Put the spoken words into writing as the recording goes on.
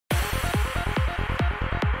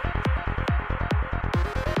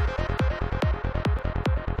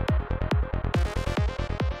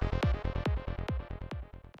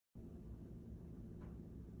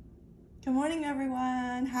morning,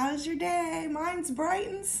 everyone. How's your day? Mine's bright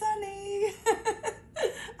and sunny.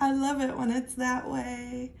 I love it when it's that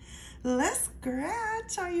way. Let's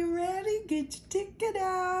scratch. Are you ready? Get your ticket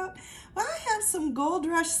out. Well, I have some Gold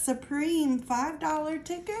Rush Supreme $5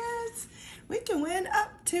 tickets. We can win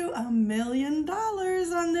up to $1 million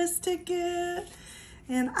on this ticket.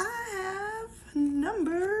 And I have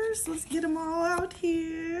numbers. Let's get them all out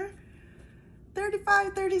here.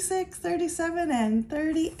 35, 36, 37, and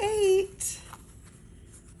 38.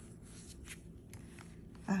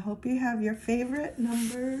 I hope you have your favorite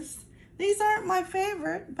numbers. These aren't my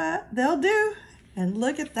favorite, but they'll do. And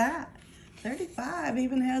look at that. 35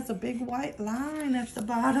 even has a big white line at the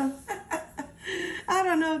bottom. I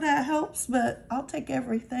don't know if that helps, but I'll take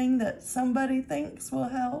everything that somebody thinks will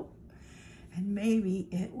help. And maybe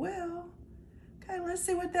it will. Okay, let's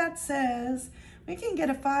see what that says. We can get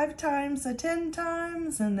a 5 times, a 10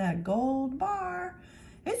 times, and that gold bar.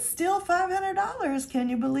 It's still $500. Can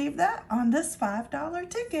you believe that? On this $5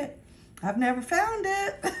 ticket. I've never found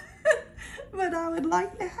it, but I would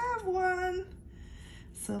like to have one.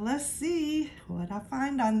 So let's see what I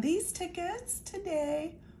find on these tickets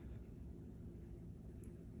today.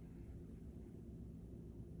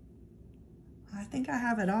 I think I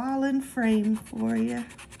have it all in frame for you.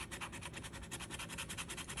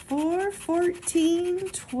 4, 14,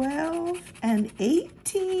 12, and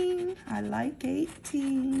 18. I like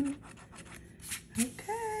 18.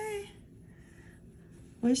 Okay.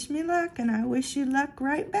 Wish me luck, and I wish you luck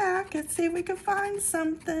right back. Let's see if we can find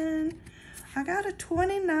something. I got a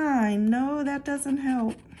 29. No, that doesn't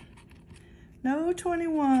help. No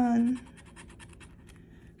 21.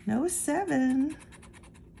 No 7.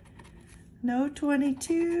 No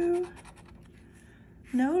 22.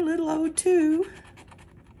 No little 02.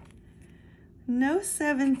 No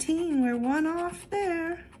 17, we're one off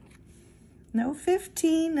there. No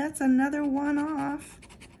 15, that's another one off.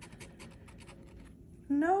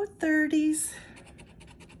 No 30s.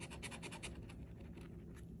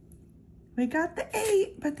 We got the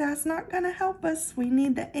 8, but that's not gonna help us. We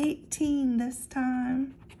need the 18 this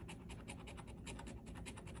time.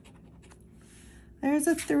 There's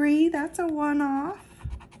a 3, that's a one off.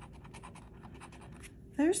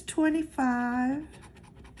 There's 25.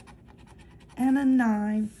 And a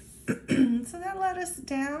 9. So that let us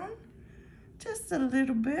down just a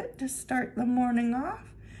little bit to start the morning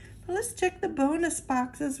off. But let's check the bonus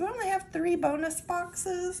boxes. We only have 3 bonus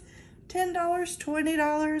boxes, $10,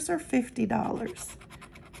 $20, or $50.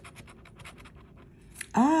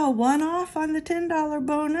 Ah, one off on the $10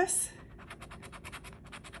 bonus.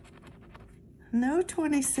 No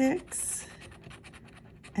 26.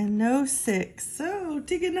 And no 6. So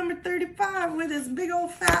ticket number 35 with this big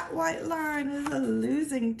old fat white line is a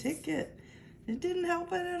losing ticket. It didn't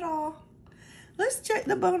help it at all. Let's check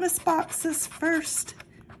the bonus boxes first.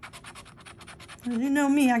 You know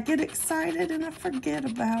me, I get excited and I forget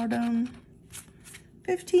about them.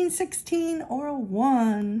 15, 16, or a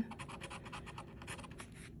 1.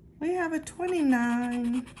 We have a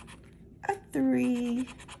 29, a 3,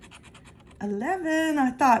 11. I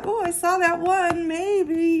thought, oh, I saw that 1,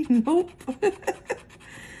 maybe. Nope.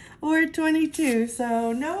 Or 22,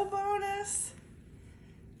 so no bonus.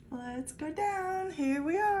 Let's go down. Here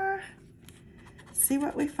we are. See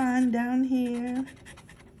what we find down here.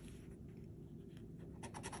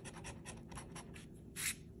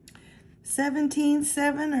 17,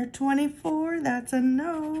 7, or 24, that's a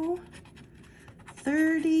no.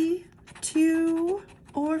 32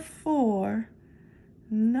 or 4,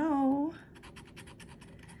 no.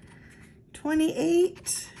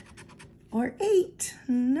 28 or 8,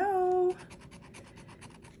 no.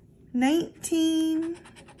 19,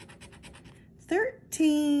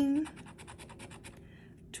 13,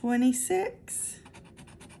 26,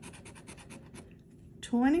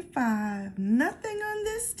 25. Nothing on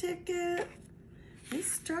this ticket. We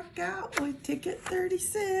struck out with ticket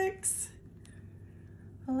 36.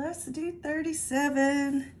 Let's do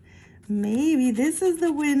 37. Maybe this is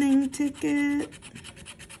the winning ticket.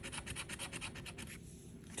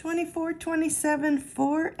 24, 27,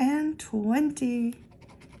 4, and 20.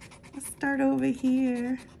 Let's start over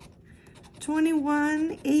here.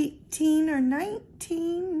 21, 18, or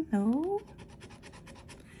 19. No.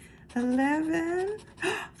 11.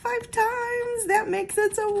 5 times. That makes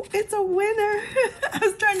it's a winner. I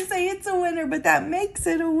was trying to say it's a winner, but that makes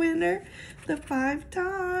it a winner. The 5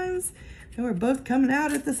 times. And we're both coming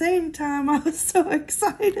out at the same time. I was so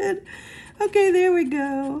excited. Okay, there we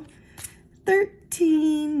go.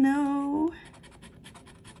 13, no.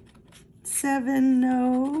 7,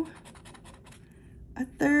 no. A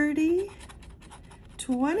 30.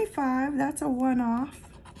 25, that's a one off.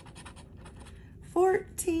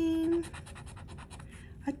 14,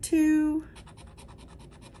 a 2,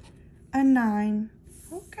 a 9.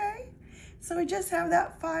 Okay, so we just have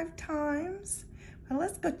that 5 times. But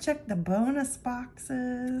let's go check the bonus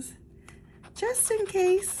boxes just in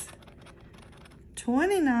case.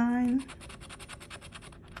 29,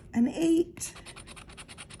 an 8,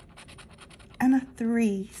 and a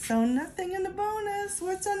 3. So nothing in the bonus.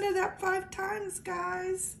 What's under that 5 times,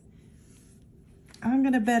 guys? I'm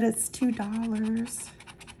gonna bet it's $2.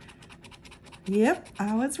 Yep,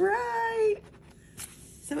 I was right.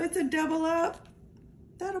 So it's a double up.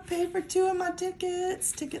 That'll pay for 2 of my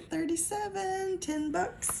tickets. Ticket 37, 10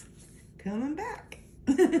 bucks. Coming back.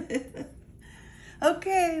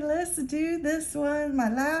 Okay, let's do this one. My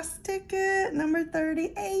last ticket, number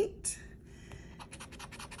 38.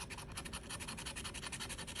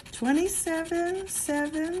 27,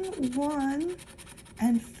 7, 1,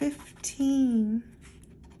 and 15.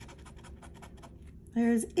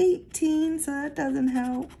 There's 18, so that doesn't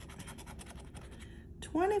help.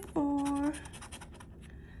 24,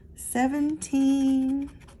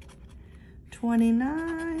 17,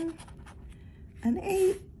 29, and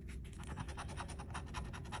 8,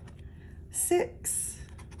 6,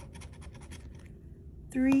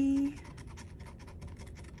 3,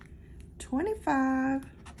 25,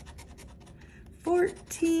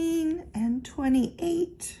 14, and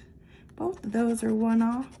 28. Both of those are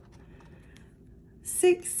one-off.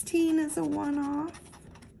 16 is a one-off.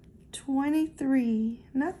 23,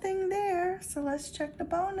 nothing there. So let's check the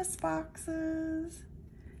bonus boxes.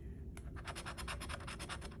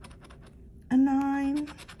 A 9,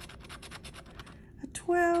 a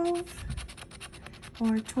 12,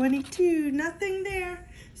 or 22, nothing there.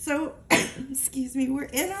 So, excuse me, we're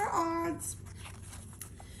in our odds.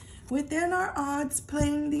 Within our odds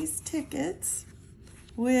playing these tickets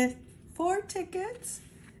with 4 tickets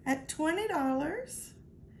at $20.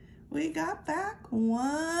 We got back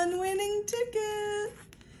 1 winning ticket,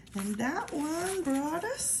 and that one brought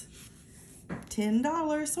us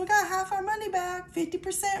 $10. So we got half our money back,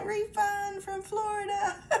 50% refund from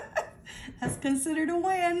Florida. That's considered a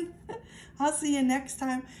win. I'll see you next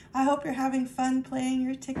time. I hope you're having fun playing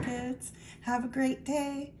your tickets. Have a great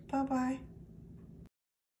day. Bye-bye.